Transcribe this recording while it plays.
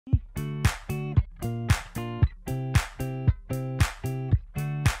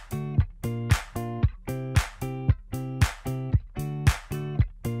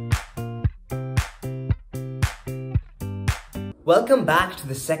Welcome back to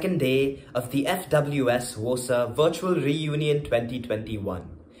the second day of the FWS WOSA Virtual Reunion 2021.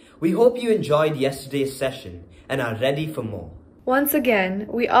 We hope you enjoyed yesterday's session and are ready for more. Once again,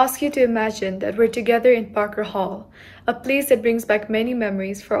 we ask you to imagine that we're together in Parker Hall, a place that brings back many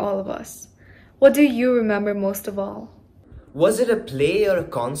memories for all of us. What do you remember most of all? Was it a play or a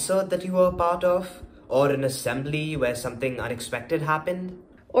concert that you were a part of? Or an assembly where something unexpected happened?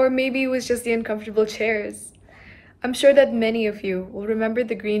 Or maybe it was just the uncomfortable chairs. I'm sure that many of you will remember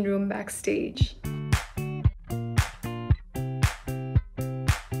the green room backstage.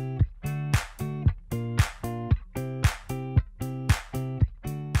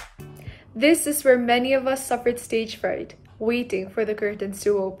 This is where many of us suffered stage fright, waiting for the curtains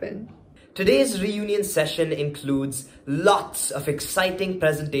to open. Today's reunion session includes lots of exciting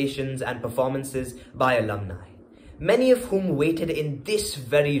presentations and performances by alumni, many of whom waited in this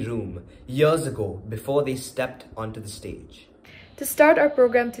very room years ago before they stepped onto the stage. To start our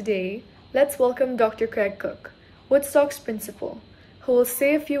program today, let's welcome Dr. Craig Cook, Woodstock's principal, who will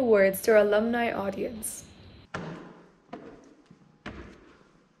say a few words to our alumni audience.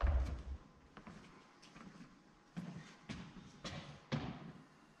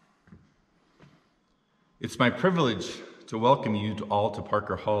 It's my privilege to welcome you all to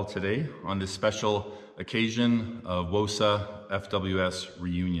Parker Hall today on this special occasion of WOSA FWS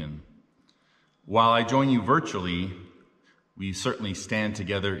reunion. While I join you virtually, we certainly stand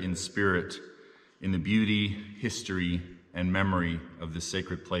together in spirit in the beauty, history, and memory of this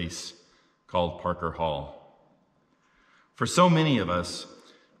sacred place called Parker Hall. For so many of us,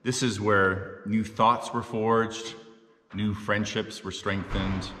 this is where new thoughts were forged, new friendships were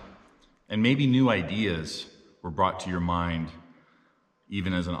strengthened, and maybe new ideas were brought to your mind,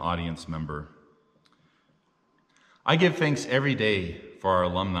 even as an audience member. I give thanks every day for our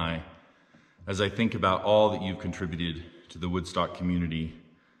alumni as I think about all that you've contributed to the Woodstock community,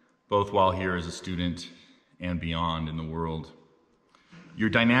 both while here as a student and beyond in the world. Your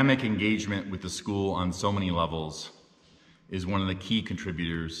dynamic engagement with the school on so many levels is one of the key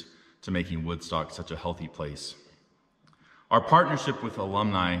contributors to making Woodstock such a healthy place. Our partnership with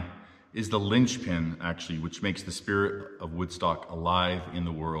alumni is the linchpin, actually, which makes the spirit of Woodstock alive in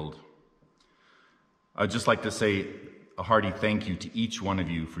the world. I'd just like to say a hearty thank you to each one of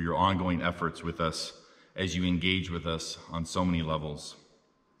you for your ongoing efforts with us as you engage with us on so many levels.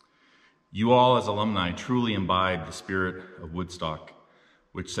 You all as alumni truly imbibe the spirit of Woodstock,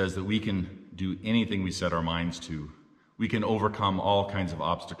 which says that we can do anything we set our minds to. We can overcome all kinds of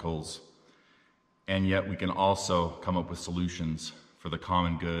obstacles, and yet we can also come up with solutions for the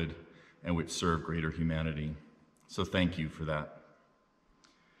common good and which serve greater humanity. So thank you for that.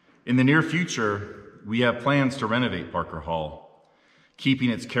 In the near future, we have plans to renovate Parker Hall,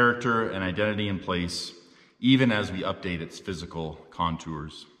 keeping its character and identity in place, even as we update its physical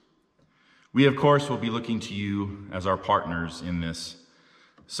contours. We, of course, will be looking to you as our partners in this,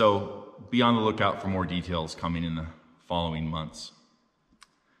 so be on the lookout for more details coming in the following months.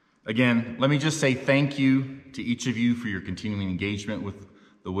 Again, let me just say thank you to each of you for your continuing engagement with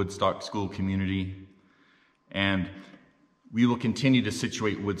the Woodstock school community, and we will continue to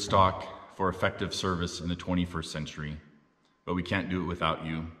situate Woodstock for effective service in the 21st century, but we can't do it without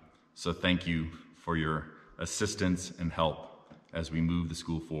you, so thank you for your assistance and help as we move the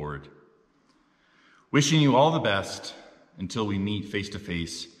school forward. Wishing you all the best until we meet face to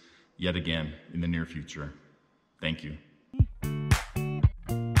face yet again in the near future. Thank you.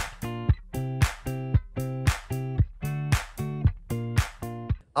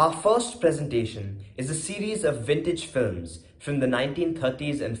 Our first presentation is a series of vintage films from the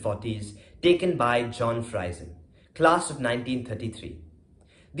 1930s and 40s taken by John Friesen, class of 1933.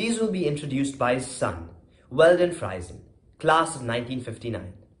 These will be introduced by his son, Weldon Friesen, class of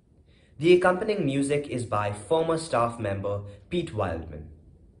 1959. The accompanying music is by former staff member Pete Wildman.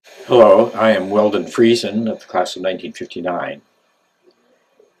 Hello, I am Weldon Friesen of the class of 1959.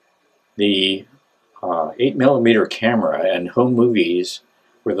 The 8mm camera and home movies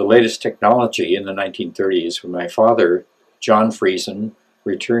were the latest technology in the 1930s when my father, John Friesen,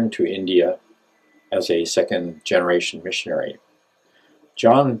 returned to India as a second-generation missionary.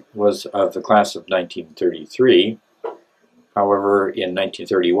 John was of the class of 1933. However, in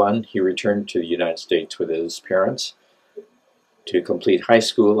 1931, he returned to the United States with his parents to complete high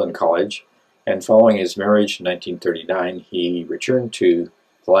school and college, and following his marriage in 1939, he returned to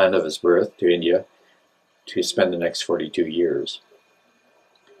the land of his birth, to India, to spend the next 42 years.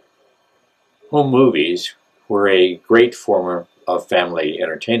 Home movies were a great form of family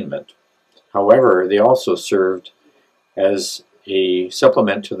entertainment. However, they also served as a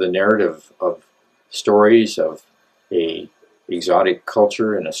supplement to the narrative of stories of a exotic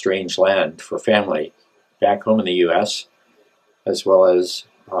culture in a strange land for family back home in the U.S., as well as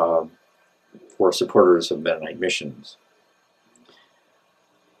for supporters of Mennonite missions.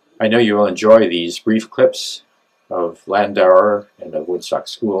 I know you will enjoy these brief clips of Landour and of Woodstock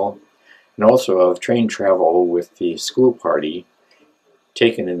School, and also of train travel with the school party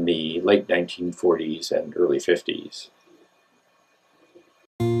taken in the late 1940s and early 50s.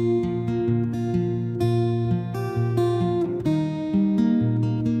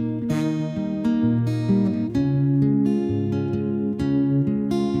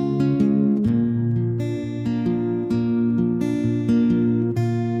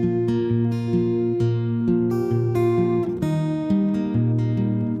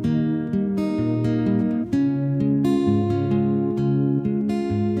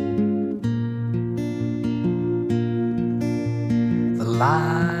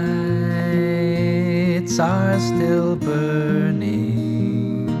 Lights are still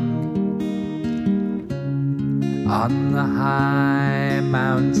burning on the high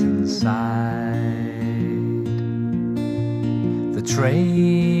mountainside. The train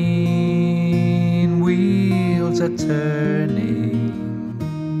wheels are turning,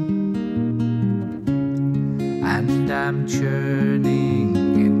 and I'm churning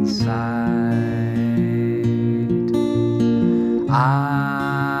inside. I'm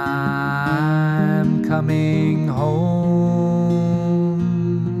coming home.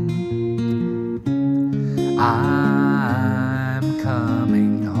 I'm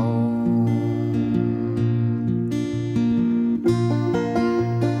coming home.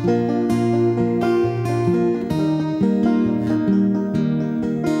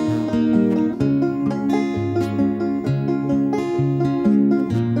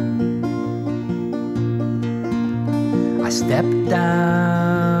 I stepped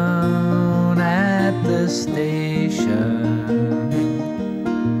down at the station,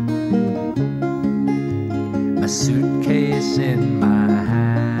 my suitcase in my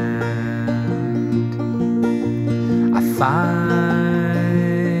hand. I find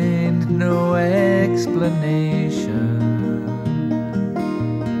no explanation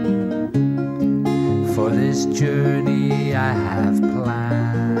for this journey I have planned.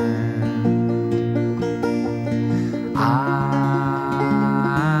 I'm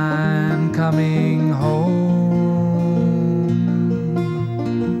coming home.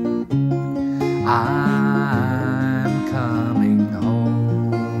 I'm coming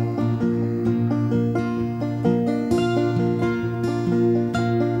home.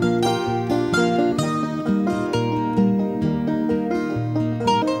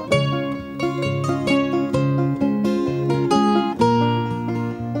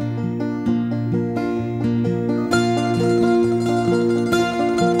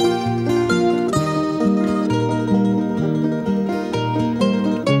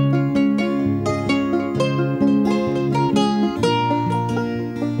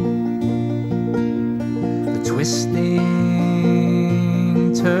 Twisting,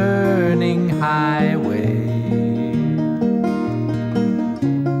 turning highway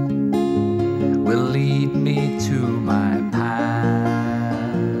will lead me to my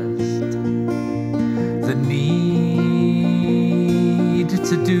past. The need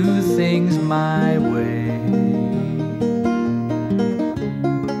to do things my way,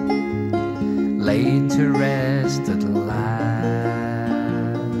 laid to rest at last.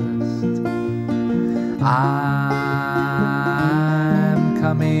 I'm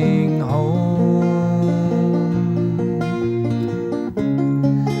coming home.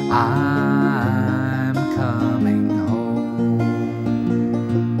 I'm coming home.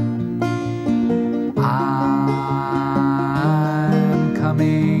 I'm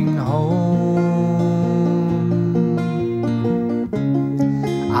coming home.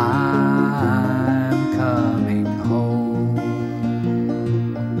 I'm coming home.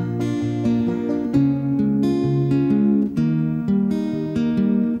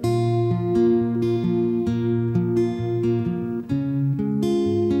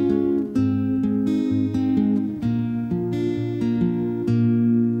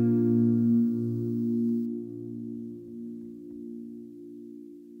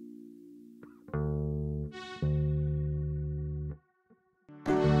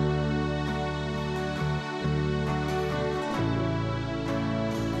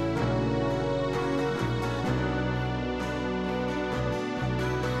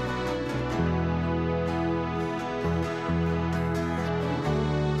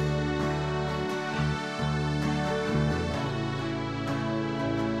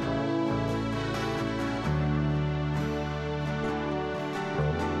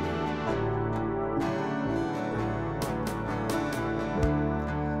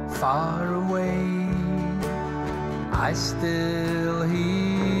 far away, I still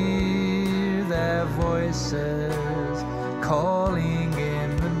hear their voices calling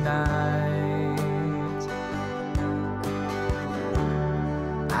in the night,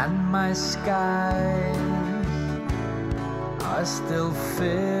 and my skies are still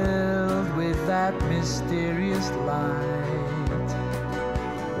filled with that mysterious light.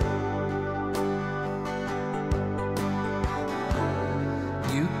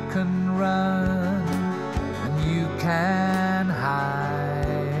 You can run and you can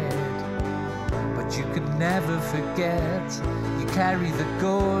hide, but you could never forget you carry the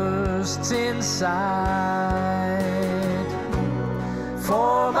ghosts inside.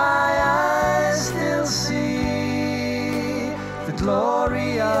 For my eyes still see the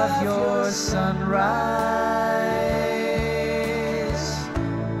glory of your sunrise,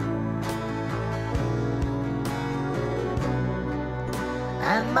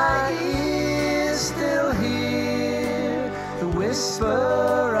 and my ears still hear the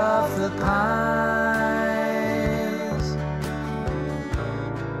whisper of the pines.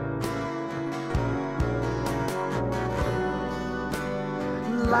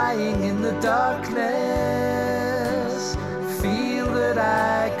 Lying in the darkness, feel that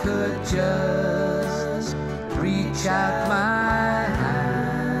I could just reach out my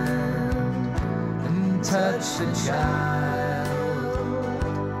hand and touch the child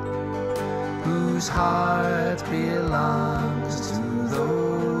whose heart belongs to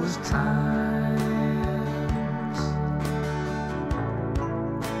those times.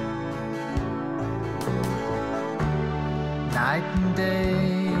 Night and day,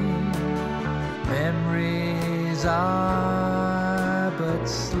 memories are but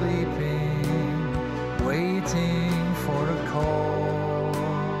sleeping, waiting for a call.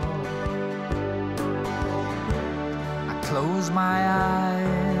 I close my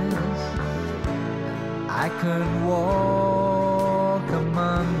eyes, I can walk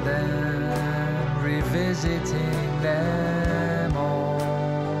among them, revisiting them all.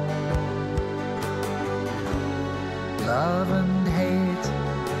 Love and hate,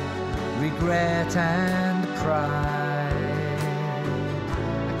 regret and pride,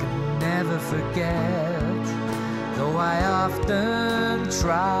 I can never forget, though I often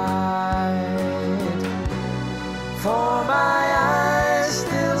tried. For my eyes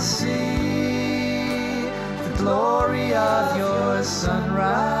still see the glory of your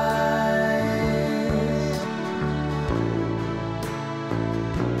sunrise,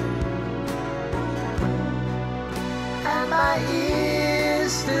 and my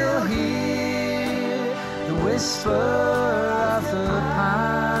ears still hear the whisper of the pines.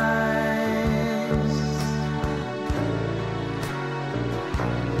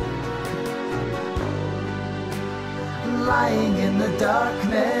 Lying in the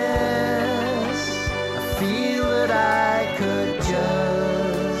darkness, I feel that I could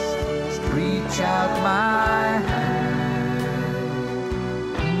just reach out my hand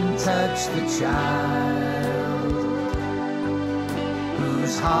and touch the child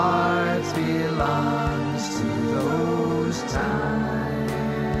whose heart belongs to those times,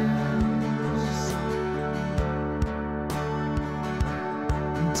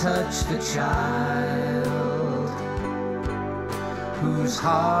 and touch the child whose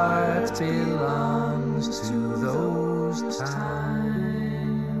heart belongs to those times.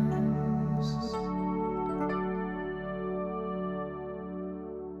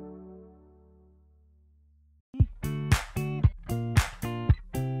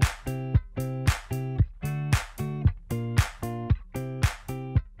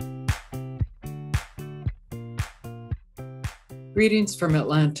 Greetings from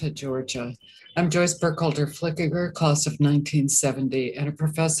Atlanta, Georgia. I'm Joyce Burkhalter Flueckigar, class of 1970, and a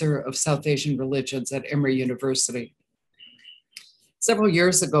professor of South Asian religions at Emory University. Several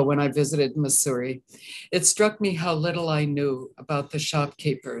years ago, when I visited Missouri, it struck me how little I knew about the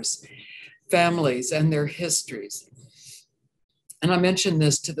shopkeepers, families, and their histories. And I mentioned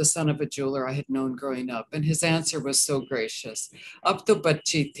this to the son of a jeweler I had known growing up, and his answer was so gracious. Ab to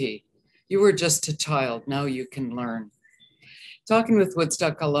bachi thi. You were just a child, now you can learn. Talking with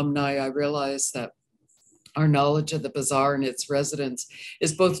Woodstock alumni, I realized that our knowledge of the bazaar and its residents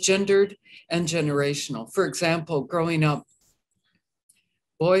is both gendered and generational. For example, growing up,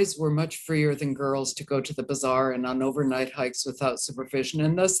 boys were much freer than girls to go to the bazaar and on overnight hikes without supervision,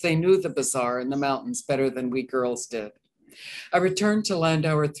 and thus they knew the bazaar and the mountains better than we girls did. I returned to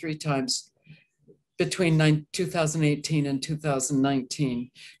Landour 3 times between 2018 and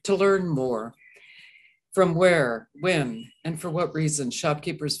 2019 to learn more. From where, when, and for what reason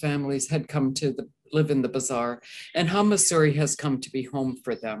shopkeepers' families had come to the live in the bazaar and how Mussoorie has come to be home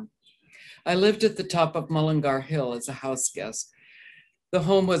for them. I lived at the top of Mullingar Hill as a house guest. The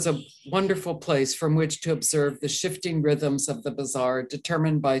home was a wonderful place from which to observe the shifting rhythms of the bazaar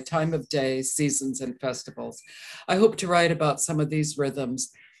determined by time of day, seasons, and festivals. I hope to write about some of these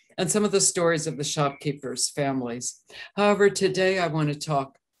rhythms and some of the stories of the shopkeepers' families. However, today I want to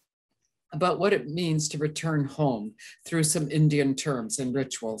talk about what it means to return home through some Indian terms and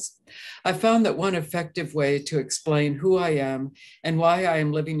rituals. I found that one effective way to explain who I am and why I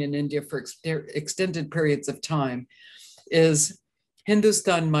am living in India for extended periods of time is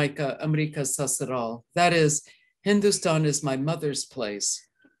Hindustan Maika, America Sasural. That is, Hindustan is my mother's place,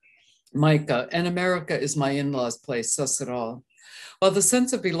 Maika, and America is my in-laws' place, Sasural. While the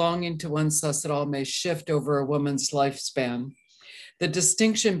sense of belonging to one's Sasural may shift over a woman's lifespan, the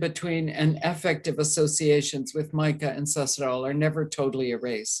distinction between and affective associations with Maika and Sasural are never totally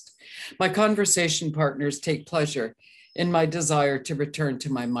erased. My conversation partners take pleasure in my desire to return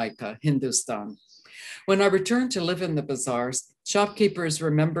to my Maika, Hindustan. When I returned to live in the bazaars, shopkeepers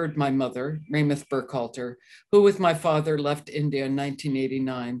remembered my mother, Raymith Burkhalter, who with my father left India in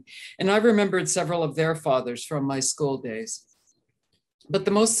 1989, and I remembered several of their fathers from my school days. But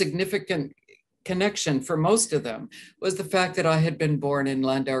the most significant connection for most of them was the fact that I had been born in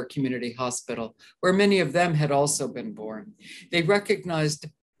Landour Community Hospital, where many of them had also been born. They recognized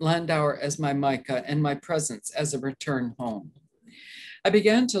Landour as my Maika and my presence as a return home. I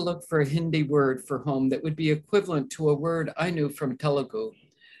began to look for a Hindi word for home that would be equivalent to a word I knew from Telugu,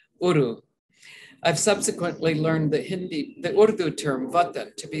 Uru. I've subsequently learned the Urdu term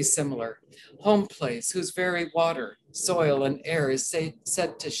vatan to be similar, home place whose very water, soil, and air is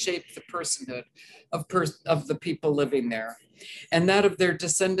said to shape the personhood of the people living there, and that of their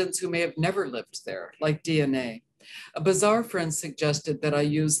descendants who may have never lived there, like DNA. A bazaar friend suggested that I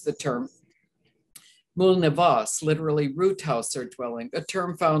use the term Mool Nivas, literally root house or dwelling, a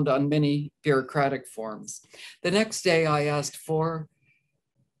term found on many bureaucratic forms. The next day, I asked 4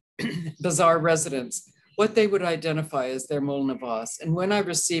 bazaar residents what they would identify as their Mool Nivas, and when I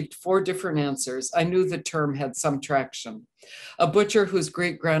received 4 different answers, I knew the term had some traction. A butcher whose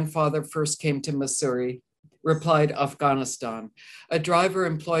great-grandfather first came to Mussoorie replied Afghanistan. A driver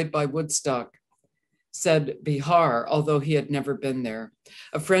employed by Woodstock said Bihar, although he had never been there.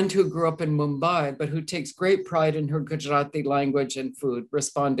 A friend who grew up in Mumbai, but who takes great pride in her Gujarati language and food,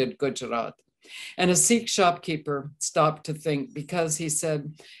 responded Gujarat. And a Sikh shopkeeper stopped to think because he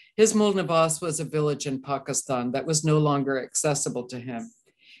said his Mool Nivas was a village in Pakistan that was no longer accessible to him.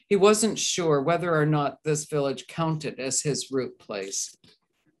 He wasn't sure whether or not this village counted as his root place.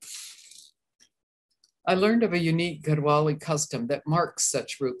 I learned of a unique Garhwali custom that marks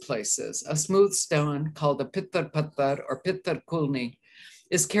such root places. A smooth stone called a pittar pattar or pittar kulni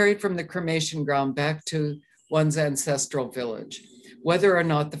is carried from the cremation ground back to one's ancestral village, whether or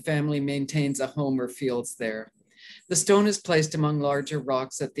not the family maintains a home or fields there. The stone is placed among larger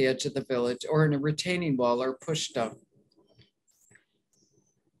rocks at the edge of the village or in a retaining wall or pushta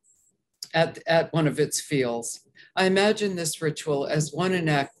at one of its fields. I imagine this ritual as one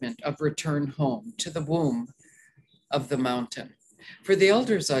enactment of return home to the womb of the mountain. For the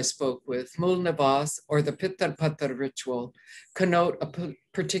elders I spoke with, Mool Nivas or the Pittar Pattar ritual connote a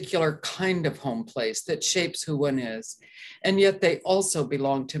particular kind of home place that shapes who one is. And yet they also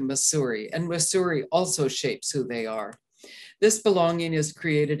belong to Mussoorie, and Mussoorie also shapes who they are. This belonging is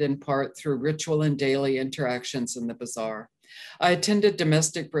created in part through ritual and daily interactions in the bazaar. I attended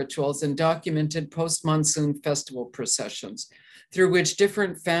domestic rituals and documented post-monsoon festival processions through which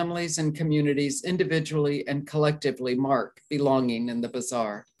different families and communities individually and collectively mark belonging in the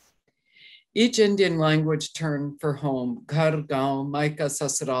bazaar. Each Indian language term for home, ghar, gaon, maika,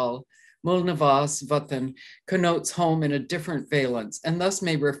 sasural, Mool Nivas, vatan, connotes home in a different valence and thus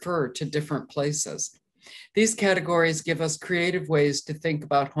may refer to different places. These categories give us creative ways to think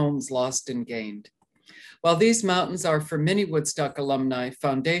about homes lost and gained. While these mountains are for many Woodstock alumni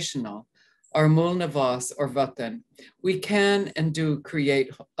foundational, our Mool Nivas or vatan, we can and do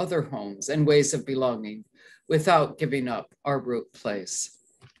create other homes and ways of belonging without giving up our root place.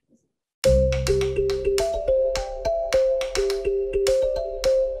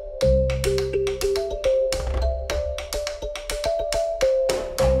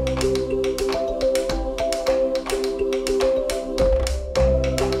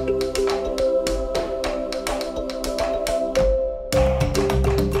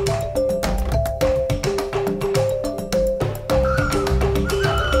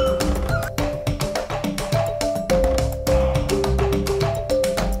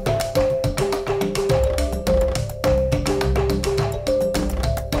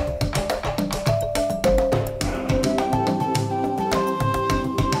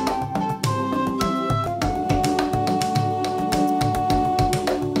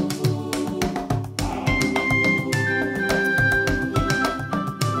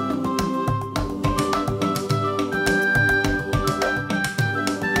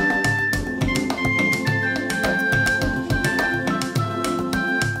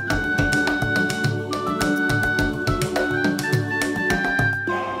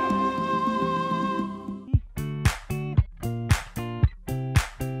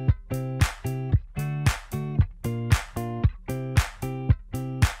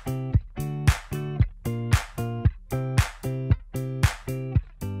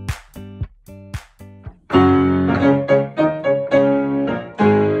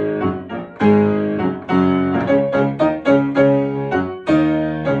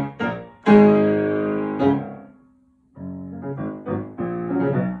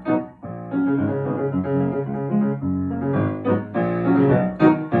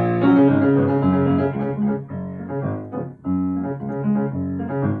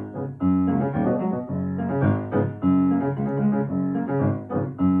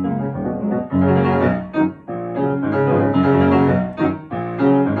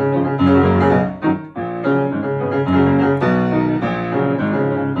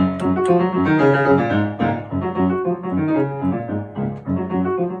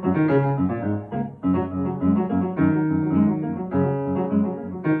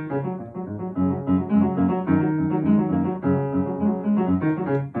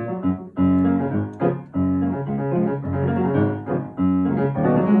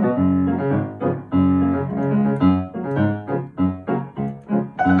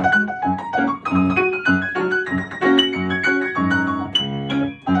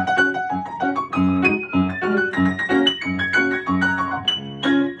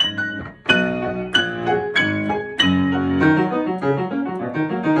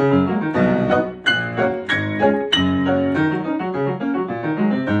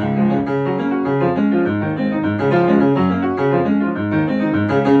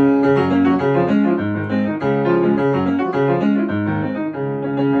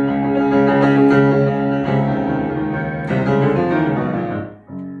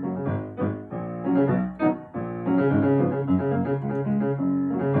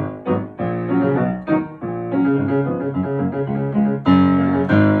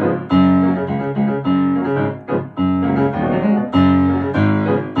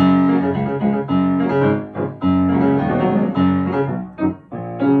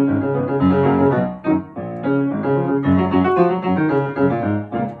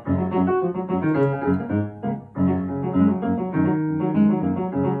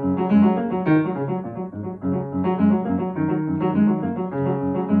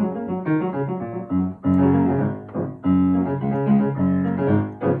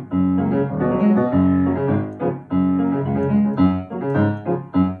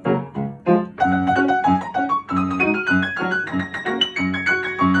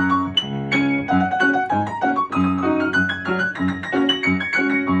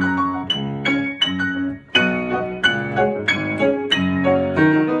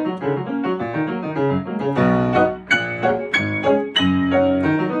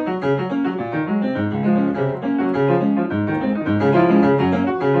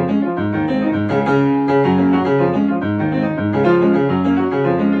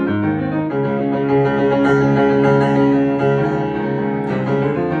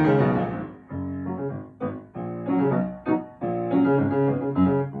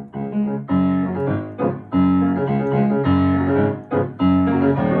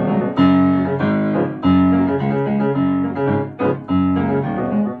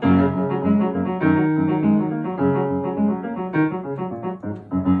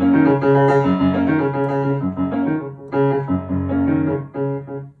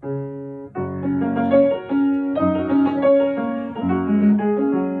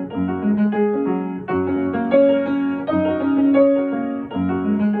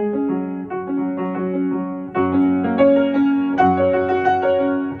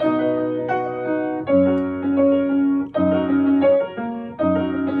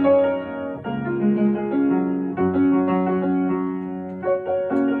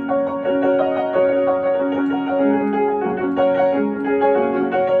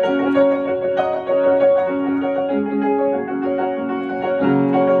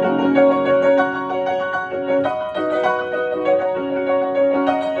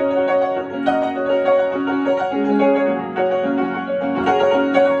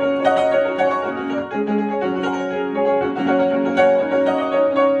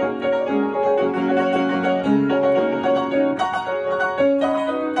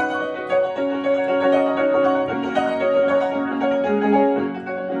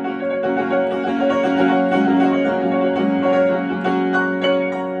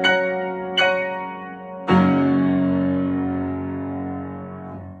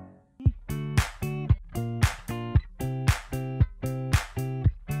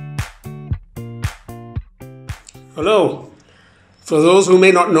 Hello. For those who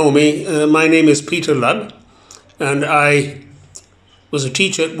may not know me, my name is Peter Lugg, and I was a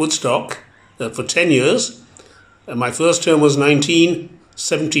teacher at Woodstock for 10 years. My first term was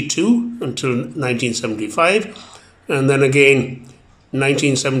 1972 until 1975, and then again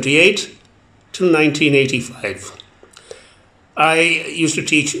 1978 till 1985. I used to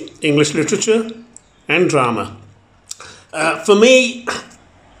teach English literature and drama. For me,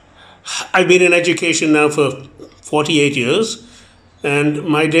 I've been in education now for 48 years, and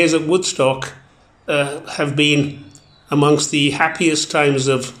my days at Woodstock have been amongst the happiest times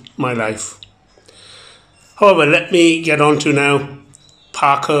of my life. However, let me get on to now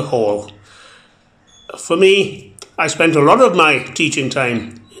Parker Hall. For me, I spent a lot of my teaching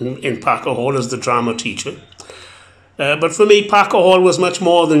time in Parker Hall as the drama teacher. But for me, Parker Hall was much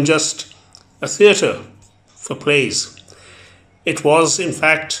more than just a theatre for plays. It was, in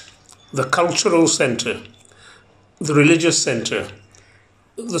fact, the cultural centre, the religious centre,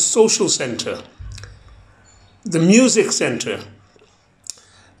 the social centre, the music centre,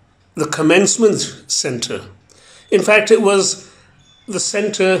 the commencement centre. In fact, it was the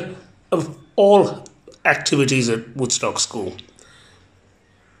centre of all activities at Woodstock School.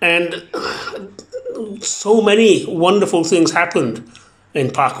 And so many wonderful things happened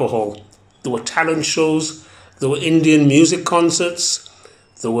in Parker Hall. There were talent shows, there were Indian music concerts,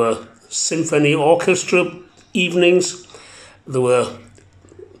 there were symphony orchestra evenings, there were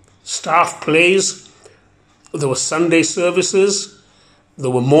staff plays, there were Sunday services, there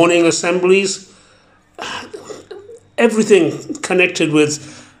were morning assemblies. Everything connected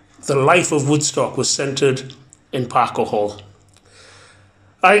with the life of Woodstock was centered in Parker Hall.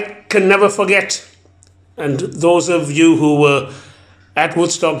 I can never forget, and those of you who were at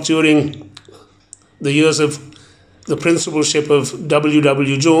Woodstock during the years of the principalship of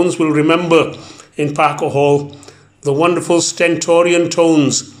W. Jones will remember in Parker Hall the wonderful stentorian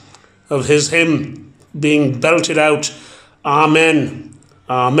tones of his hymn being belted out, Amen,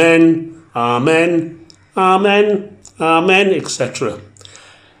 Amen, Amen, Amen, Amen, etc.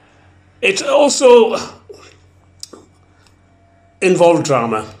 It also involved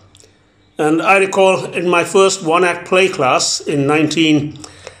drama. And I recall in my first one-act play class in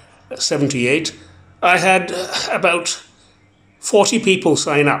 1978, I had about 40 people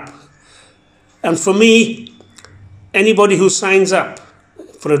sign up. And for me, anybody who signs up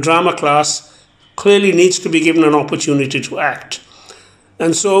for a drama class clearly needs to be given an opportunity to act.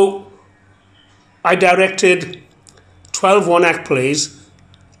 And so I directed 12 one-act plays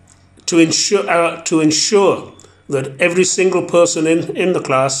to ensure that every single person in the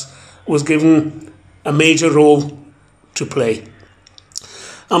class was given a major role to play.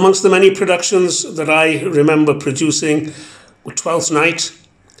 Amongst the many productions that I remember producing were Twelfth Night,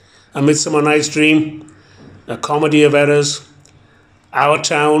 A Midsummer Night's Dream, A Comedy of Errors, Our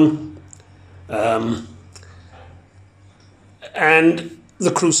Town, and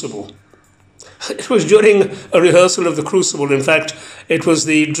The Crucible. It was during a rehearsal of The Crucible. In fact, it was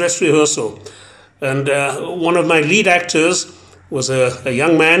the dress rehearsal. And one of my lead actors was a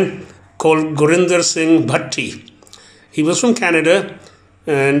young man called Gurinder Singh Bhatti. He was from Canada,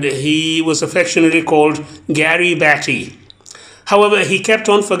 and he was affectionately called Gary Batty. However, he kept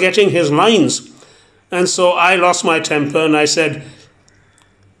on forgetting his lines. And so I lost my temper and I said,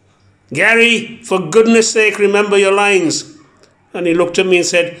 Gary, for goodness sake, remember your lines. And he looked at me and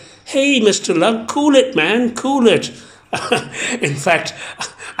said, hey, Mr. Lugg, cool it, man, cool it. In fact,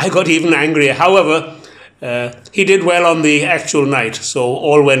 I got even angrier. However, he did well on the actual night, so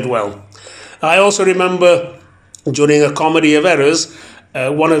all went well. I also remember during A Comedy of Errors,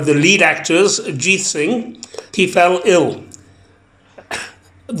 one of the lead actors, Jeet Singh, he fell ill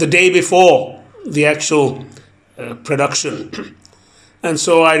the day before the actual production. And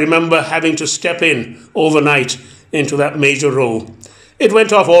so I remember having to step in overnight into that major role. It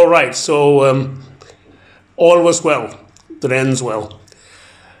went off all right, so all was well that ends well.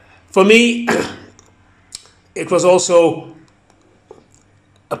 For me, it was also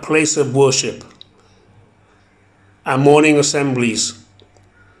a place of worship. Our morning assemblies,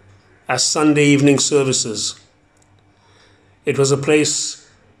 our Sunday evening services. It was a place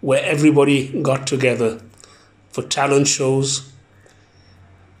where everybody got together for talent shows,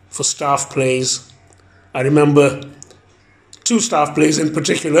 for staff plays. I remember 2 staff plays in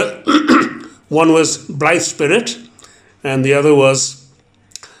particular. One was Blithe Spirit, and the other was,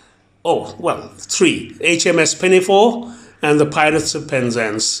 3, HMS Pinafore and the Pirates of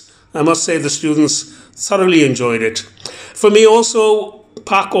Penzance. I must say the students thoroughly enjoyed it. For me also,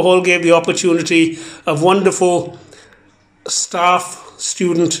 Parker Hall gave the opportunity of wonderful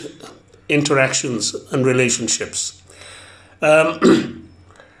staff-student interactions and relationships. I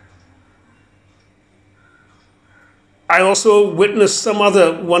also witnessed some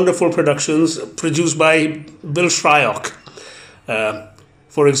other wonderful productions produced by Bill Shryock.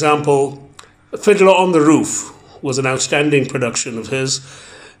 For example, Fiddler on the Roof was an outstanding production of his,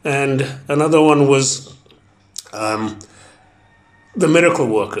 and another one was The Miracle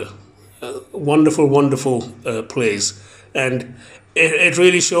Worker. Wonderful, wonderful plays. And it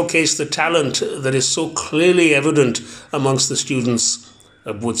really showcased the talent that is so clearly evident amongst the students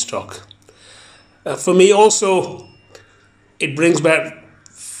of Woodstock. For me also, it brings back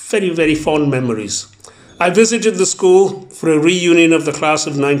very, very fond memories. I visited the school for a reunion of the class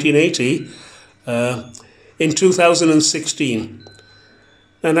of 1980 in 2016.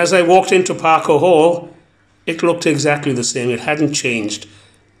 And as I walked into Parker Hall, it looked exactly the same. It hadn't changed.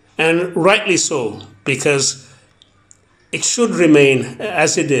 And rightly so, because it should remain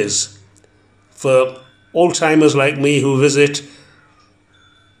as it is. For old-timers like me who visit,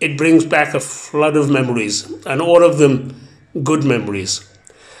 it brings back a flood of memories, and all of them good memories.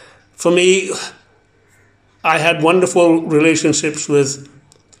 For me, I had wonderful relationships with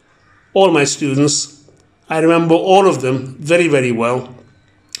all my students. I remember all of them very, very well.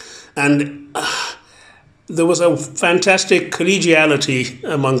 And there was a fantastic collegiality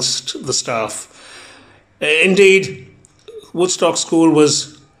amongst the staff. Indeed, Woodstock School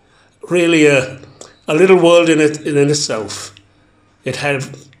was really a little world in itself. It had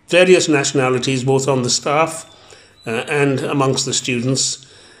various nationalities, both on the staff and amongst the students.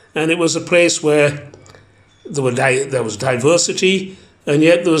 And it was a place where there was diversity, and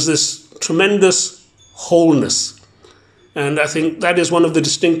yet there was this tremendous wholeness. And I think that is one of the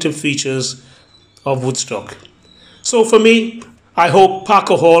distinctive features of Woodstock. So for me, I hope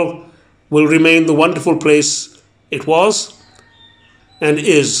Parker Hall will remain the wonderful place it was and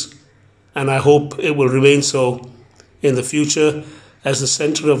is. And I hope it will remain so in the future as the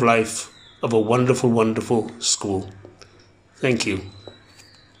center of life of a wonderful, wonderful school. Thank you.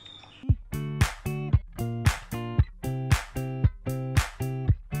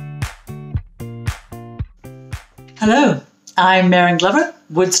 Hello, I'm Maren Glover,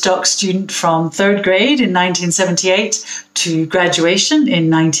 Woodstock student from 3rd grade in 1978 to graduation in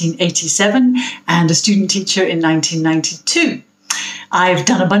 1987 and a student teacher in 1992. I've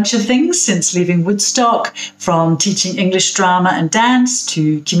done a bunch of things since leaving Woodstock, from teaching English drama and dance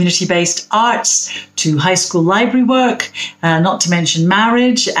to community-based arts to high school library work, not to mention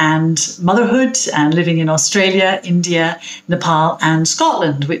marriage and motherhood, and living in Australia, India, Nepal and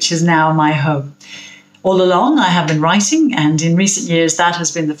Scotland, which is now my home. All along I have been writing, and in recent years that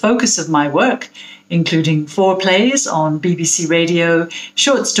has been the focus of my work, including 4 plays on BBC Radio,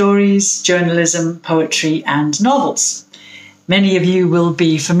 short stories, journalism, poetry and novels. Many of you will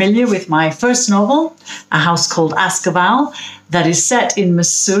be familiar with my first novel, A House Called Askaval, that is set in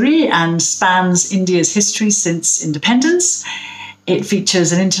Missouri and spans India's history since independence. It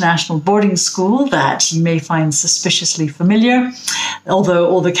features an international boarding school that you may find suspiciously familiar, although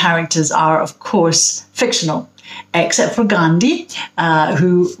all the characters are, of course, fictional, except for Gandhi,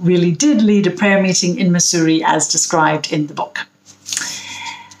 who really did lead a prayer meeting in Missouri as described in the book.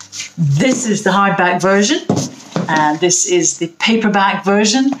 This is the hardback version. This is the paperback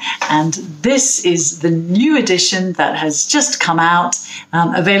version, and this is the new edition that has just come out,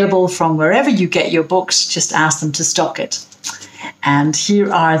 available from wherever you get your books. Just ask them to stock it. And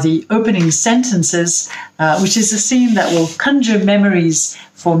here are the opening sentences, which is a scene that will conjure memories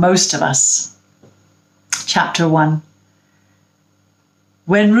for most of us. Chapter 1.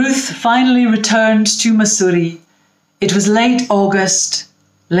 When Ruth finally returned to Missouri, it was late August,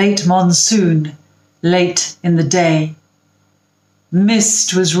 late monsoon, late in the day.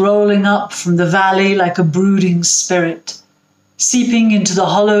 Mist was rolling up from the valley like a brooding spirit, seeping into the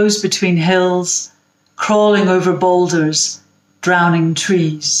hollows between hills, crawling over boulders, drowning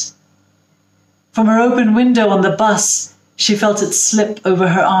trees. From her open window on the bus, she felt it slip over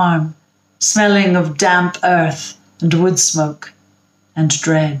her arm, smelling of damp earth and wood smoke and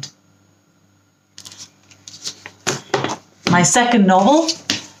dread. My second novel,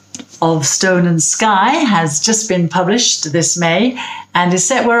 Of Stone and Sky, has just been published this May and is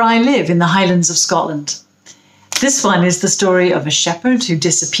set where I live in the Highlands of Scotland. This one is the story of a shepherd who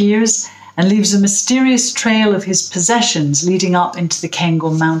disappears and leaves a mysterious trail of his possessions leading up into the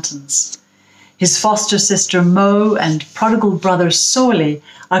Cairngorm Mountains. His foster sister Mo and prodigal brother Sorley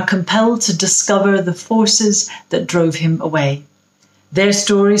are compelled to discover the forces that drove him away. Their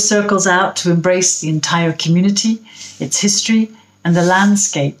story circles out to embrace the entire community, its history, and the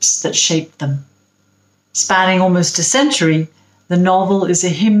landscapes that shaped them. Spanning almost a century, the novel is a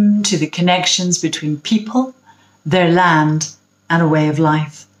hymn to the connections between people, their land, and a way of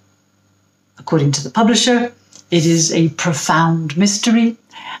life. According to the publisher, it is a profound mystery,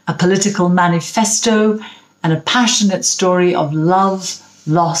 a political manifesto, and a passionate story of love,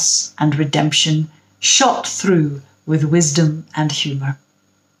 loss, and redemption, shot through with wisdom and humour.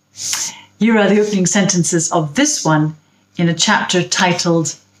 Here are the opening sentences of this one in a chapter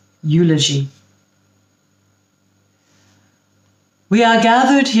titled Eulogy. We are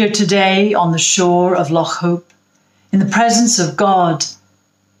gathered here today on the shore of Loch Hope, in the presence of God,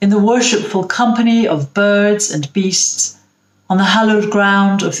 in the worshipful company of birds and beasts, on the hallowed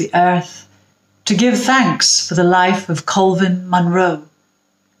ground of the earth, to give thanks for the life of Colvin Munro.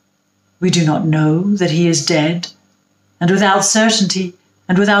 We do not know that he is dead, and without certainty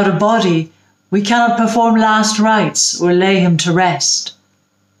and without a body, we cannot perform last rites or lay him to rest.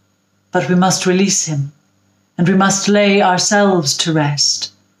 But we must release him, and we must lay ourselves to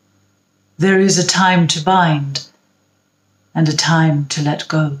rest. There is a time to bind, and a time to let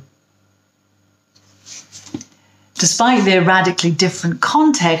go. Despite their radically different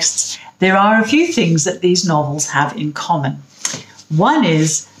contexts, there are a few things that these novels have in common. One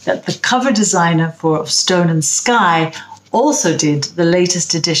is that the cover designer for Of Stone and Sky also did the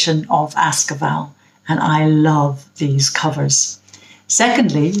latest edition of Askeval, and I love these covers.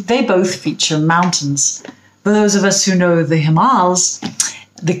 Secondly, they both feature mountains. For those of us who know the Himalayas,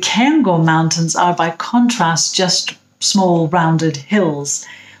 the Cairngorm Mountains are by contrast just small rounded hills,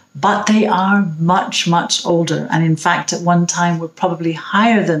 but they are much, much older, and in fact at one time were probably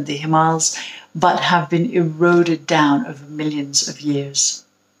higher than the Himalayas, but have been eroded down over millions of years.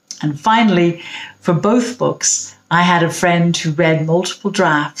 And finally, for both books, I had a friend who read multiple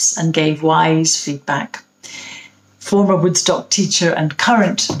drafts and gave wise feedback. Former Woodstock teacher and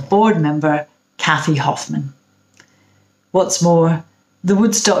current board member, Kathy Hoffman. What's more, the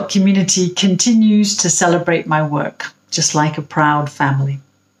Woodstock community continues to celebrate my work, just like a proud family.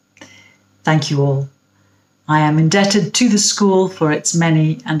 Thank you all. I am indebted to the school for its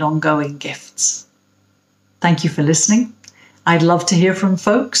many and ongoing gifts. Thank you for listening. I'd love to hear from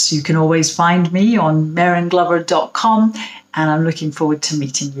folks. You can always find me on maronglover.com, and I'm looking forward to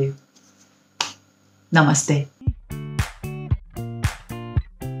meeting you. Namaste.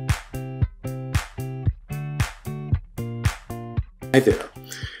 Hi there.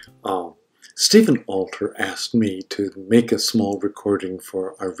 Stephen Alter asked me to make a small recording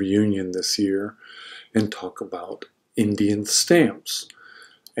for our reunion this year and talk about Indian stamps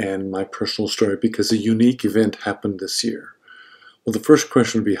and my personal story, because a unique event happened this year. Well, the first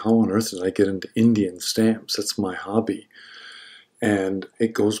question would be, how on earth did I get into Indian stamps? That's my hobby. And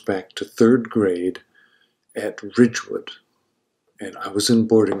it goes back to 3rd grade at Ridgewood. And I was in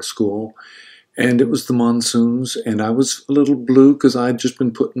boarding school, and it was the monsoons, and I was a little blue because I had just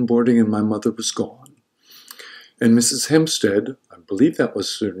been put in boarding and my mother was gone. And Mrs. Hempstead, I believe that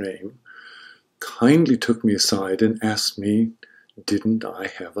was her name, kindly took me aside and asked me, didn't I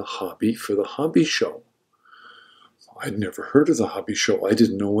have a hobby for the hobby show? I'd never heard of the hobby show. I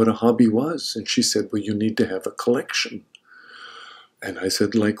didn't know what a hobby was. And she said, well, you need to have a collection. And I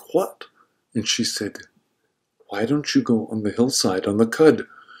said, like what? And she said, why don't you go on the hillside on the Cud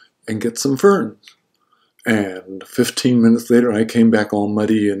and get some ferns? And 15 minutes later, I came back all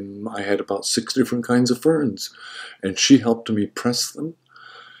muddy, and I had about 6 different kinds of ferns. And she helped me press them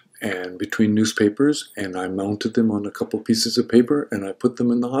and between newspapers, and I mounted them on a couple pieces of paper, and I put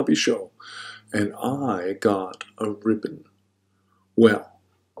them in the hobby show. And I got a ribbon. Well,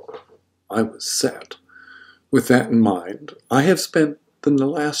 I was set. With that in mind, I have spent the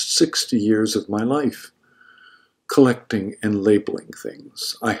last 60 years of my life collecting and labeling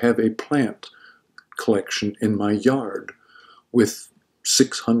things. I have a plant collection in my yard with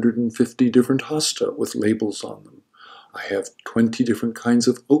 650 different hosta with labels on them. I have 20 different kinds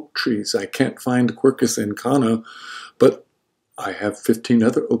of oak trees. I can't find Quercus incana, but I have 15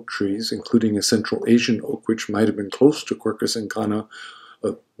 other oak trees, including a Central Asian oak, which might have been close to Quercus incana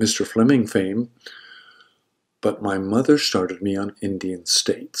of Mr. Fleming fame. But my mother started me on Indian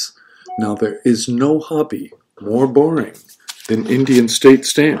states. Now, there is no hobby more boring than Indian state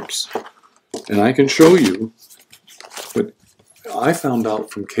stamps. And I can show you, but I found out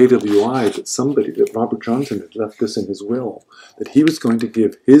from KWI that Robert Johnson had left this in his will, that he was going to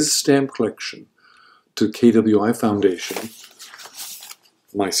give his stamp collection to KWI Foundation.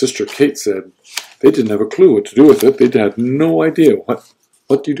 My sister Kate said they didn't have a clue what to do with it. They had no idea what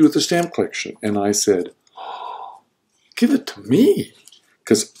do you do with the stamp collection. And I said, oh, give it to me,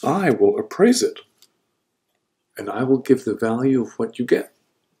 because I will appraise it. And I will give the value of what you get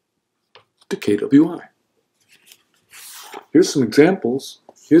to KWI. Here's some examples.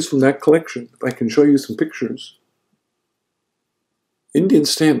 Here's from that collection. If I can show you some pictures. Indian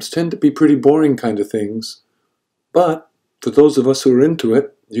stamps tend to be pretty boring kind of things, but for those of us who are into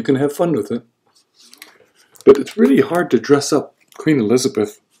it, you can have fun with it. But it's really hard to dress up Queen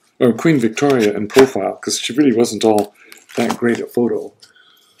Elizabeth or Queen Victoria in profile because she really wasn't all that great at photo.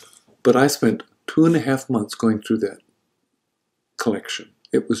 But I spent 2.5 months going through that collection.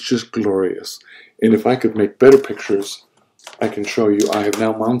 It was just glorious. And if I could make better pictures, I can show you. I have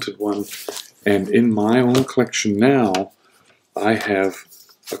now mounted one, and in my own collection now, I have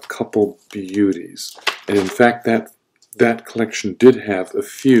a couple beauties. And in fact, that collection did have a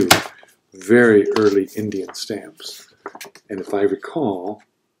few very early Indian stamps. And if I recall,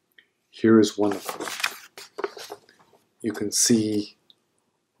 here is one of them. You can see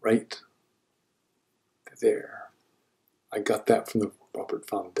right there. I got that from the Robert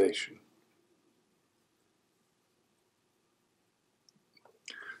Foundation.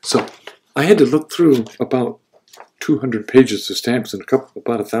 So I had to look through about 200 pages of stamps and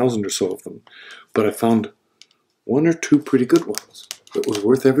about 1,000 or so of them, but I found 1 or 2 pretty good ones that was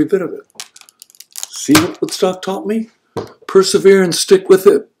worth every bit of it. See what Woodstock taught me? Persevere and stick with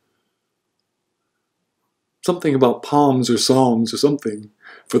it. Something about palms or psalms or something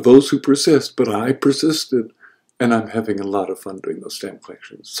for those who persist, but I persisted, and I'm having a lot of fun doing those stamp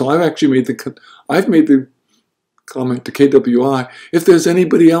collections. So I've actually made the comment to KWI, if there's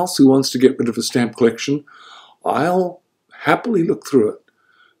anybody else who wants to get rid of a stamp collection, I'll happily look through it,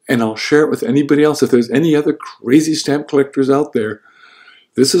 and I'll share it with anybody else. If there's any other crazy stamp collectors out there,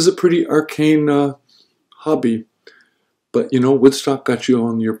 this is a pretty arcane hobby, but you know, Woodstock got you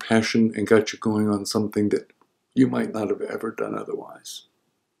on your passion and got you going on something that you might not have ever done otherwise.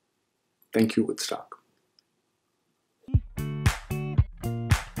 Thank you, Woodstock.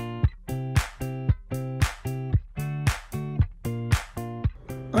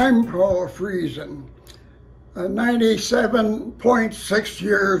 I'm Paul Friesen, 97.6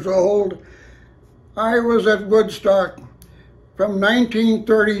 years old. I was at Woodstock from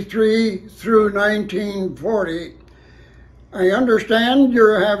 1933 through 1940. I understand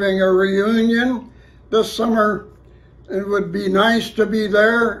you're having a reunion this summer. It would be nice to be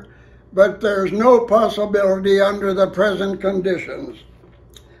there, but there's no possibility under the present conditions.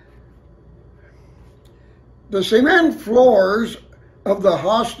 The cement floors of the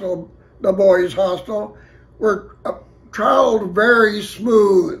hostel, the boys' hostel, were troweled very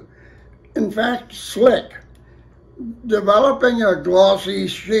smooth, in fact slick, developing a glossy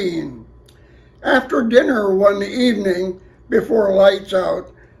sheen. After dinner one evening, before lights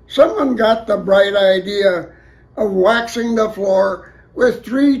out, someone got the bright idea of waxing the floor with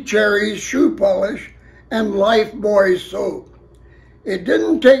 3 cherries shoe polish and Lifebuoy soap. It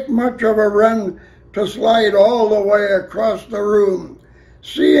didn't take much of a run to slide all the way across the room,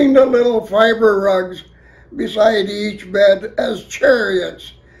 seeing the little fiber rugs beside each bed as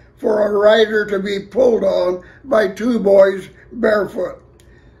chariots for a rider to be pulled on by 2 boys barefoot.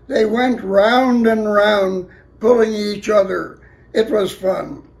 They went round and round, pulling each other. It was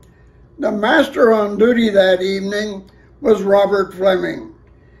fun. The master on duty that evening was Robert Fleming.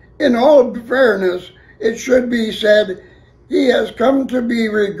 In all fairness, it should be said he has come to be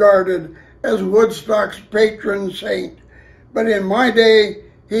regarded as Woodstock's patron saint, but in my day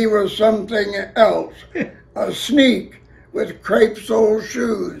he was something else, a sneak with crepe-sole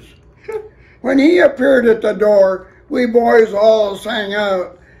shoes. When he appeared at the door, we boys all sang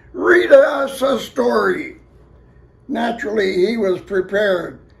out, "Read us a story." Naturally, he was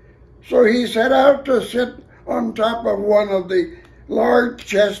prepared, so he set out to sit on top of one of the large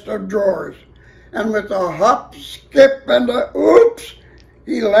chest of drawers, and with a hop, skip, and a oops,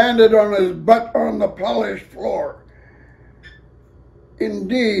 he landed on his butt on the polished floor.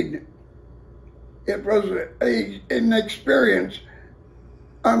 Indeed, it was an experience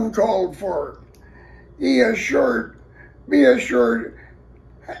uncalled for. Be assured,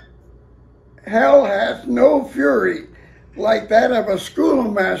 hell hath no fury like that of a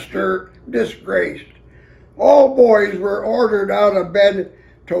schoolmaster disgraced. All boys were ordered out of bed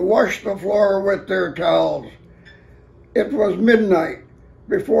to wash the floor with their towels. It was midnight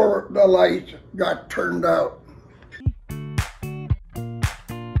before the lights got turned out.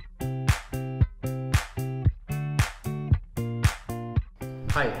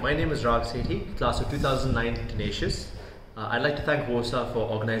 Hi, my name is Raag Sethi, class of 2009 Tenacious. I'd like to thank WOSA for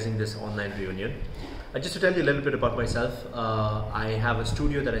organizing this online reunion. Just to tell you a little bit about myself, I have a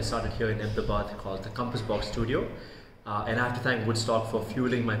studio that I started here in Ahmedabad called the Compass Box Studio. And I have to thank Woodstock for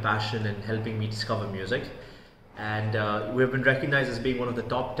fueling my passion and helping me discover music. And we've been recognized as being one of the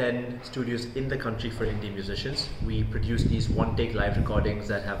top 10 studios in the country for indie musicians. We produce these one-take live recordings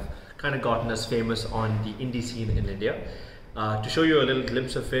that have kind of gotten us famous on the indie scene in India. To show you a little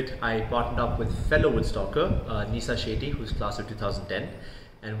glimpse of it, I partnered up with fellow Woodstocker, Nisa Shetty, who's class of 2010.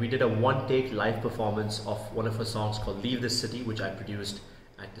 And we did a one-take live performance of one of her songs called Leave This City, which I produced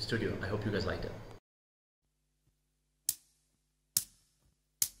at the studio. I hope you guys liked it.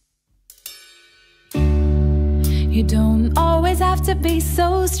 You don't always have to be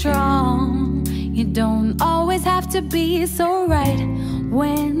so strong. You don't always have to be so right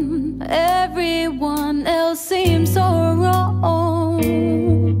when everyone else seems so wrong.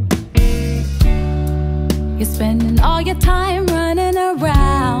 You're spending all your time running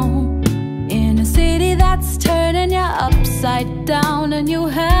around in a city that's turning you upside down, and you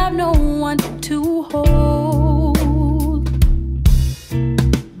have no one to hold.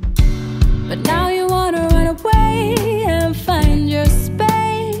 But now you wanna run away and find your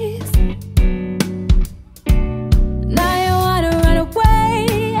space. Now you wanna run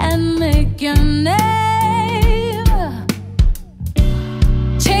away and make your name,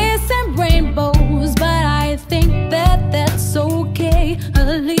 chasing rainbows, but I think that that's okay.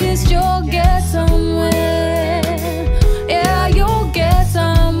 At least you'll get somewhere. Yeah, you'll get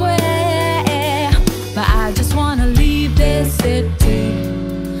somewhere. But I just wanna leave this city.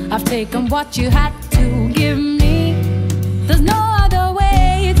 I've taken what you had to give me. There's no other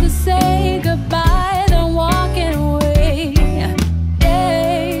way to say goodbye than walking away.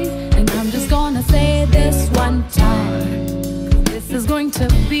 Yeah. And I'm just gonna say this one time. This is going to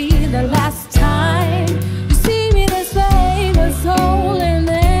be the last time you see me this way. 'Cause holding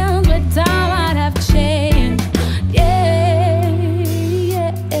hands with time I'd have changed. Yeah,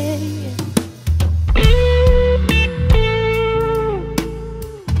 yeah, yeah.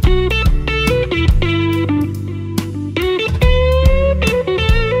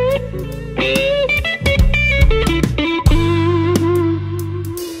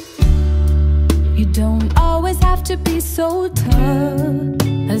 To be so tough.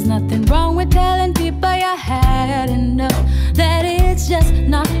 There's nothing wrong with telling people you had enough, that it's just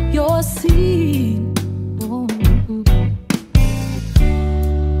not your scene. Ooh.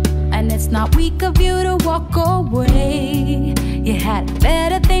 And it's not weak of you to walk away. You had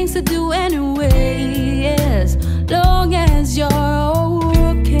better things to do anyway, as long as you're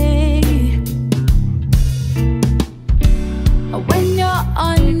okay. When you're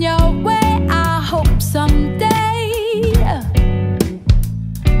on your way, I hope someday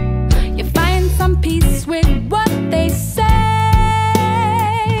some peace with what they say.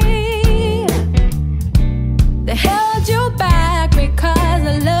 They held you back because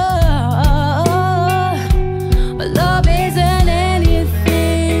of love. But love isn't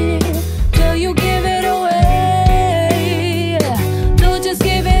anything till you give it away. So just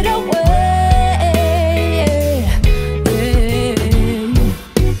give it away. Yeah.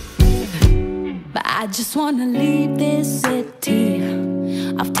 But I just wanna leave this city.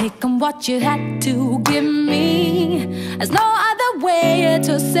 I've taken what you had to give me. There's no other way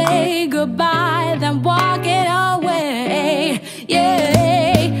to say goodbye than walking away.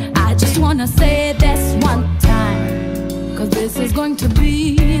 Yeah, I just wanna say this one time, 'cause this is going to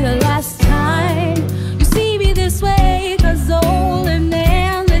be the last time you see me this way. 'Cause holding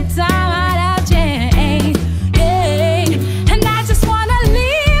hands the time I'd have changed. Yeah, and I just wanna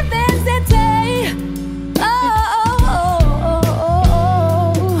leave this city.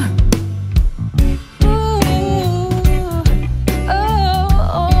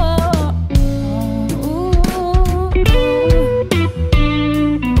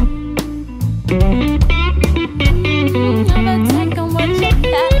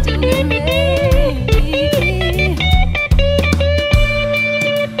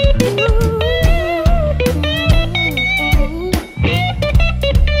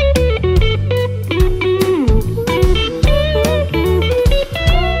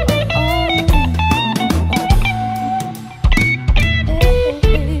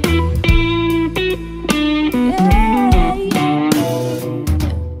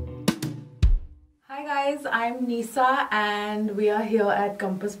 I'm Nisa and we are here at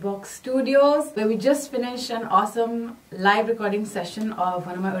Compass Box Studios, where we just finished an awesome live recording session of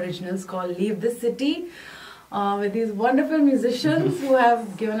one of my originals called Leave This City, with these wonderful musicians who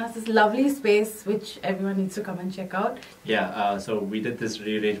have given us this lovely space which everyone needs to come and check out. Yeah, so we did this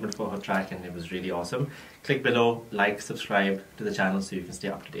rearrangement for her track and it was really awesome. Click below, like, subscribe to the channel so you can stay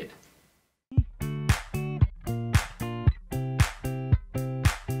up to date.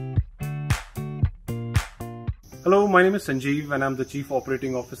 Hello, my name is Sanjeev and I'm the Chief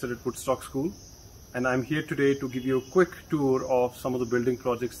Operating Officer at Woodstock School. and I'm here today to give you a quick tour of some of the building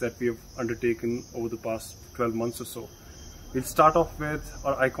projects that we have undertaken over the past 12 months or so. We'll start off with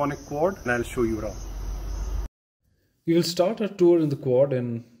our iconic quad, and I'll show you around. We will start our tour in the quad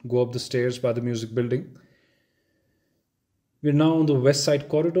and go up the stairs by the music building. We're now on the west side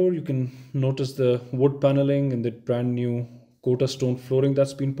corridor. You can notice the wood paneling and the brand new Kota stone flooring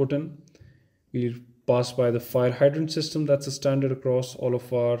that's been put in. We'll pass by the fire hydrant system that's a standard across all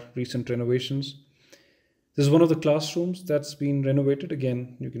of our recent renovations. This is one of the classrooms that's been renovated.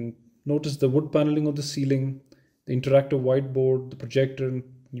 Again, you can notice the wood paneling on the ceiling, the interactive whiteboard, the projector, and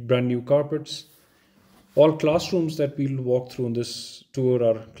brand new carpets. All classrooms that we'll walk through in this tour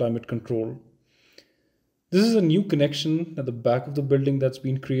are climate controlled. This is a new connection at the back of the building that's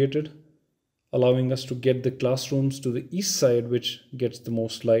been created, allowing us to get the classrooms to the east side, which gets the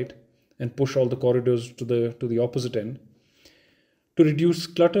most light, and push all the corridors to the opposite end. To reduce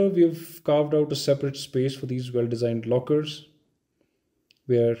clutter, we have carved out a separate space for these well-designed lockers.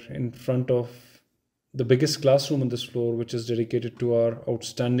 We are in front of the biggest classroom on this floor, which is dedicated to our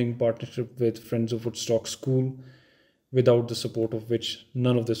outstanding partnership with Friends of Woodstock School, without the support of which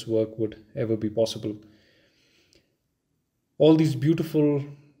none of this work would ever be possible. All these beautiful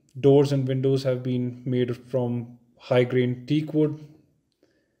doors and windows have been made from high-grain teak wood,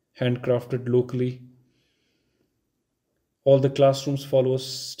 handcrafted locally. All the classrooms follow a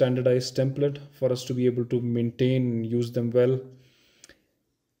standardized template for us to be able to maintain and use them well.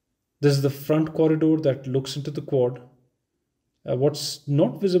 This is the front corridor that looks into the quad. What's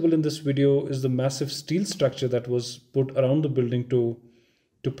not visible in this video is the massive steel structure that was put around the building to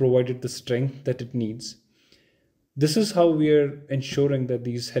provide it the strength that it needs. This is how we are ensuring that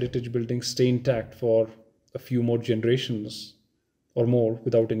these heritage buildings stay intact for a few more generations or more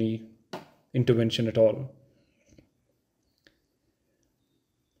without any intervention at all.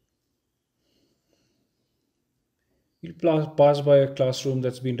 We'll pass by a classroom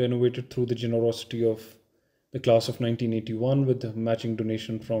that's been renovated through the generosity of the class of 1981 with a matching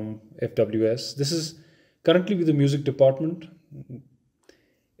donation from FWS. This is currently with the music department.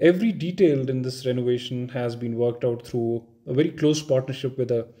 Every detail in this renovation has been worked out through a very close partnership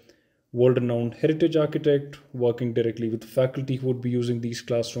with a world-renowned heritage architect, working directly with faculty who would be using these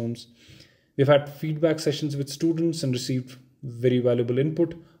classrooms. We've had feedback sessions with students and received very valuable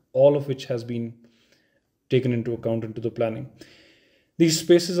input, all of which has been taken into account into the planning. These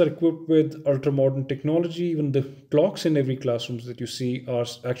spaces are equipped with ultra-modern technology. Even the clocks in every classroom that you see are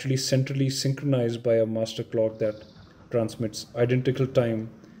actually centrally synchronized by a master clock that transmits identical time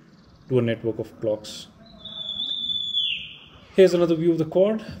to a network of clocks. Here's another view of the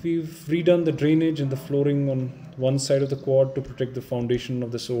quad. We've redone the drainage and the flooring on one side of the quad to protect the foundation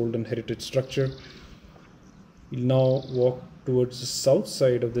of this old and heritage structure. We'll now walk towards the south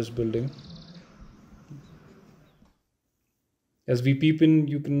side of this building. As we peep in,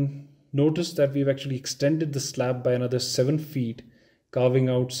 you can notice that we've actually extended the slab by another 7 feet, carving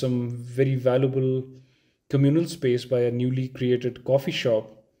out some very valuable communal space by a newly created coffee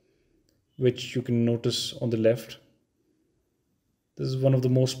shop, which you can notice on the left. This is one of the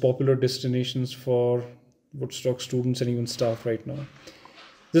most popular destinations for Woodstock students and even staff right now.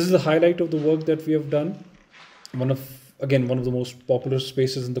 This is the highlight of the work that we have done. One of the most popular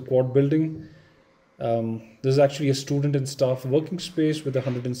spaces in the quad building. This is actually a student and staff working space with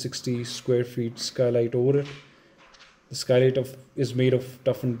 160 square feet skylight over it. The skylight is made of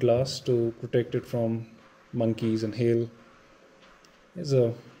toughened glass to protect it from monkeys and hail. There's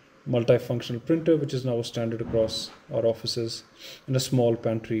a multifunctional printer which is now standard across our offices, and a small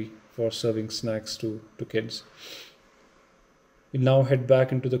pantry for serving snacks to kids. We now head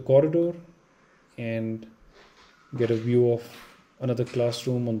back into the corridor and get a view of another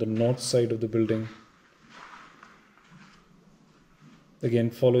classroom on the north side of the building.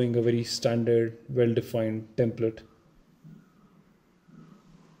 Again, following a very standard, well-defined template.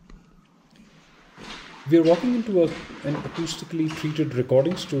 We are walking into an acoustically treated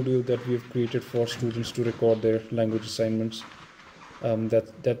recording studio that we have created for students to record their language assignments.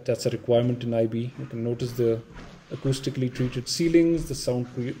 That's a requirement in IB. You can notice the acoustically treated ceilings, the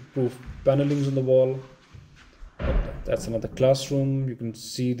soundproof panelings on the wall. That's another classroom. You can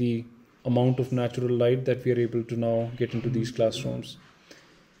see the amount of natural light that we are able to now get into these classrooms.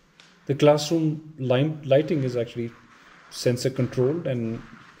 The classroom lighting is actually sensor controlled, and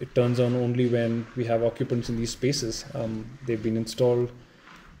it turns on only when we have occupants in these spaces. They've been installed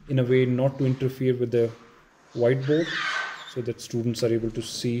in a way not to interfere with the whiteboard, so that students are able to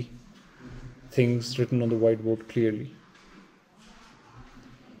see things written on the whiteboard clearly.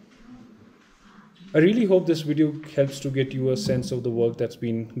 I really hope this video helps to get you a sense of the work that's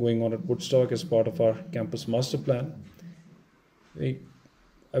been going on at Woodstock as part of our campus master plan.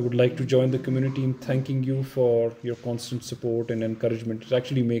 I would like to join the community in thanking you for your constant support and encouragement. It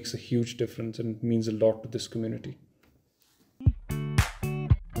actually makes a huge difference and means a lot to this community.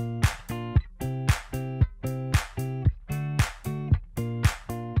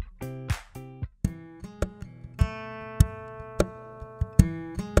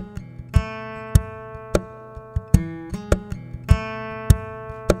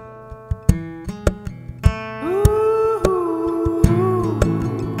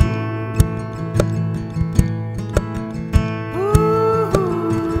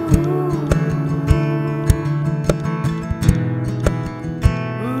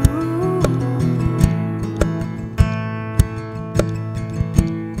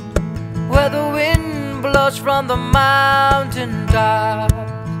 From the mountain top,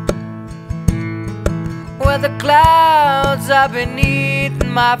 where the clouds are beneath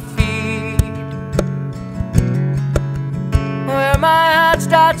my feet, where my heart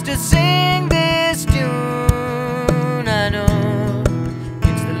starts to sing this tune. I know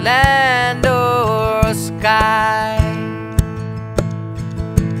it's the Landour Sky,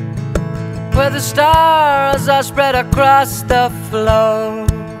 where the stars are spread across the floor,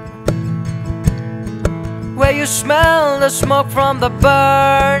 where you smell the smoke from the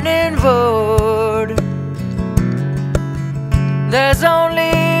burning wood. There's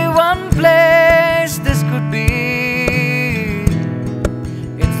only one place this could be.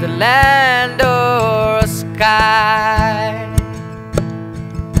 It's the Landour Sky.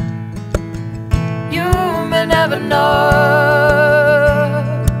 You may never know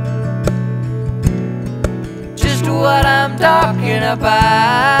just what I'm talking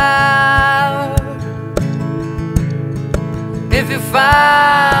about. If you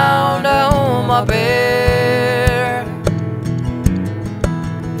found a home up here,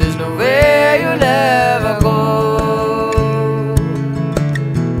 there's no way you'll ever go.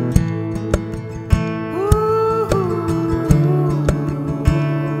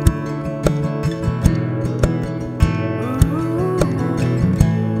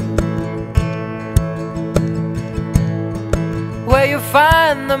 Where you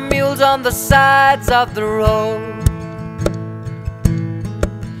find the mules on the sides of the road,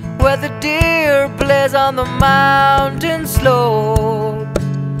 where the deer plays on the mountain slope.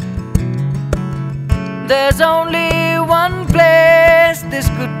 There's only one place this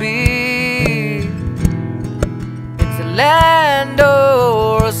could be. It's the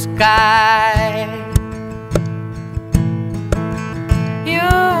Landour Sky. You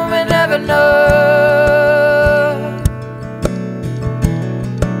may never know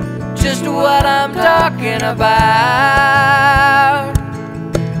just what I'm talking about.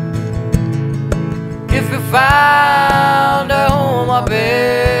 If you found a home up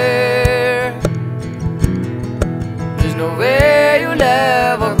here, there's no way you'll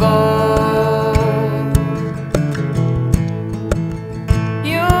ever go.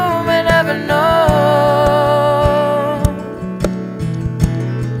 You may never know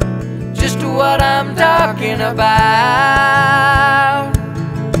just what I'm talking about.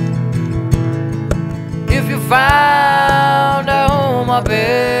 If you found a home up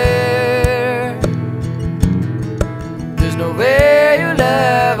here, there's no way you'll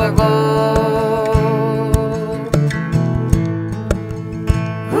ever go.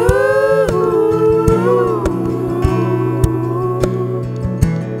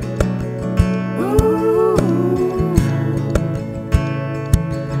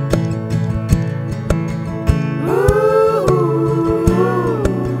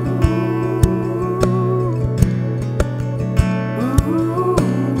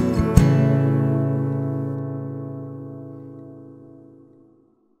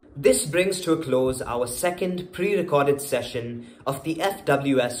 This brings to a close our second pre-recorded session of the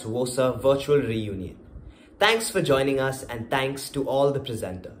FWS WOSA virtual reunion. Thanks for joining us, and thanks to all the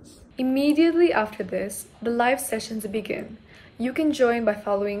presenters. Immediately after this, the live sessions begin. You can join by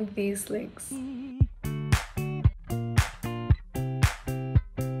following these links.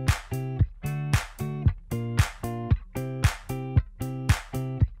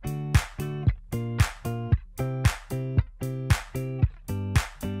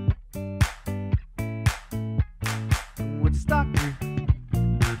 Woodstock,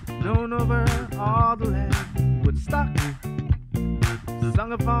 known over all the land. Woodstock,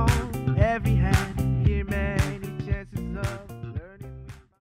 sung upon every hand.